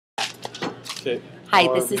Okay. Hi,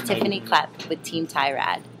 this is Tiffany Klepp with Team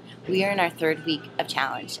TYRAD. We are in our third week of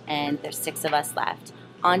challenge, and there's 6 of us left.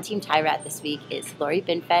 On Team TYRAD this week is Lori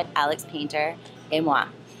Binfet, Alex Painter, et moi.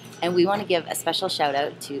 And we want to give a special shout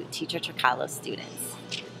out to Teacher Tricalo's students.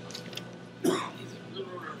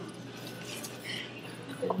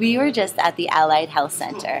 We were just at the Allied Health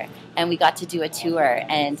Center, and we got to do a tour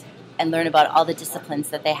and learn about all the disciplines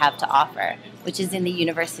that they have to offer, which is in the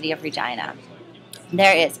University of Regina.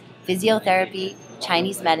 There is physiotherapy,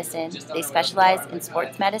 Chinese medicine, they specialize in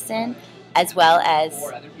sports medicine, as well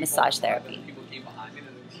as massage therapy.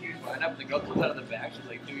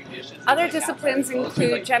 Other disciplines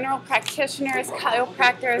include general practitioners,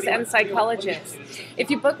 chiropractors, and psychologists.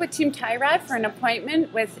 If you book with Team TYRAD for an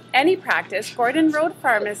appointment with any practice, Gordon Road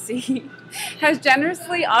Pharmacy has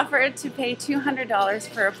generously offered to pay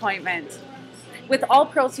 $200 per appointment, with all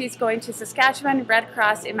proceeds going to Saskatchewan Red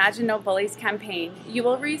Cross Imagine No Bullies campaign. You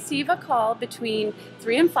will receive a call between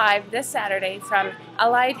 3 and 5 this Saturday from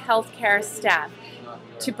Allied Healthcare staff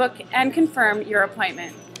to book and confirm your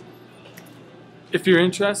appointment. If you're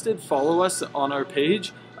interested, follow us on our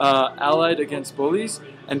page, Allied Against Bullies,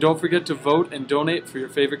 and don't forget to vote and donate for your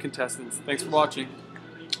favorite contestants. Thanks for watching.